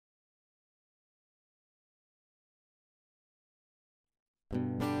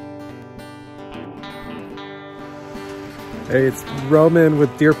Hey, it's Roman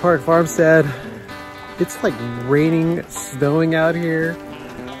with Deer Park Farmstead. It's like raining, snowing out here.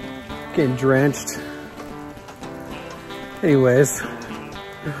 Getting drenched. Anyways,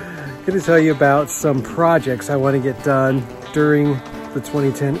 I'm gonna tell you about some projects I want to get done during the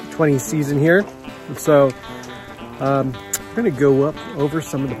 2020 season here. So I'm gonna go over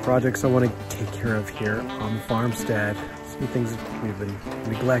some of the projects I want to take care of here on the farmstead. Some things that we've been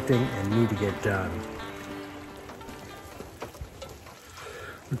neglecting and need to get done.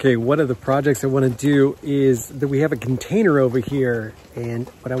 Okay, one of the projects I want to do is that we have a container over here, and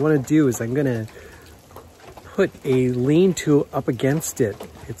what I want to do is I'm going to put a lean-to up against it.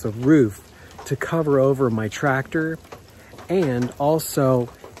 It's a roof to cover over my tractor, and also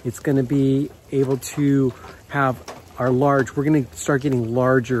it's going to be able to have our we're going to start getting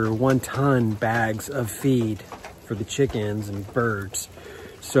larger 1-ton bags of feed for the chickens and birds.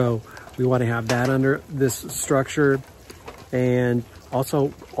 So we want to have that under this structure. And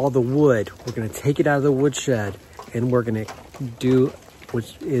also all the wood, we're going to take it out of the woodshed and we're going to do,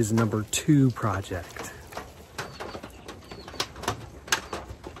 which is number 2 project.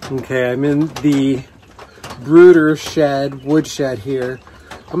 Okay, I'm in the brooder shed, woodshed here.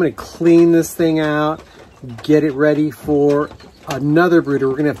 I'm going to clean this thing out, get it ready for another brooder.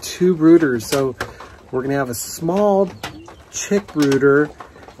 We're going to have 2 brooders. So we're going to have a small chick brooder,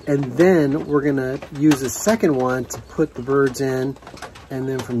 and then we're gonna use a second one to put the birds in, and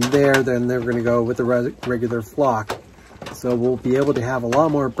then from there, then they're gonna go with the regular flock. So we'll be able to have a lot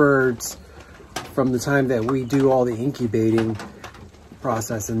more birds from the time that we do all the incubating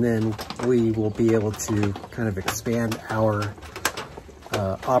process, and then we will be able to kind of expand our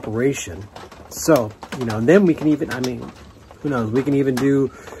operation. So, you know, and then we can even, I mean, who knows, we can even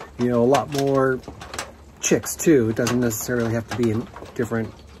do, you know, a lot more chicks too. It doesn't necessarily have to be in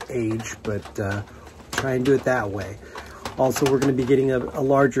different age, but try and do it that way. Also, we're going to be getting a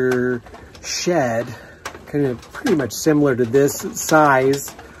larger shed, kind of pretty much similar to this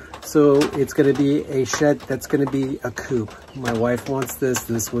size. So it's going to be a shed that's going to be a coop. My wife wants this.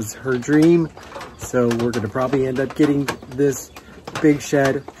 This was her dream. So we're going to probably end up getting this big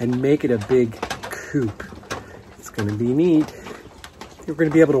shed and make it a big coop. It's going to be neat. We're going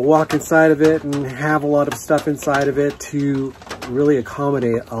to be able to walk inside of it and have a lot of stuff inside of it to really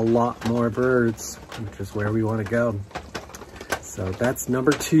accommodate a lot more birds, which is where we want to go. So that's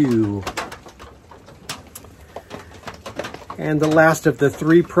number 2. And the last of the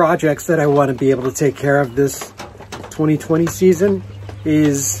 3 projects that I want to be able to take care of this 2020 season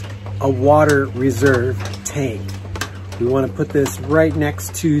is a water reserve tank. We want to put this right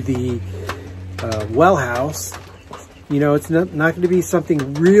next to the well house. You know, it's not going to be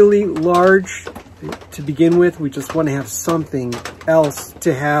something really large to begin with. We just want to have something else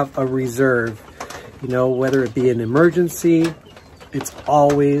to have a reserve. You know, whether it be an emergency, it's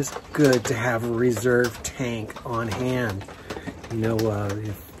always good to have a reserve tank on hand. You know,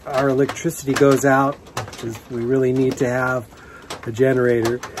 if our electricity goes out, which is, we really need to have a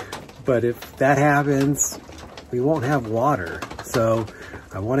generator, but if that happens, we won't have water. So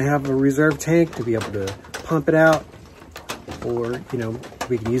I want to have a reserve tank to be able to pump it out, or, you know,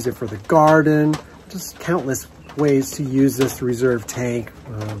 we can use it for the garden. Just countless ways to use this reserve tank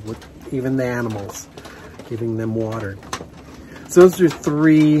with even the animals, giving them water. So those are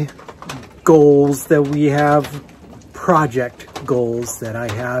 3 goals that we have, project goals that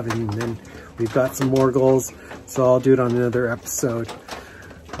I have, and then we've got some more goals, so I'll do it on another episode.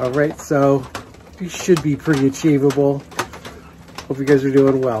 All right, so it should be pretty achievable. Hope you guys are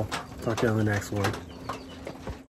doing well. Talk to you on the next one.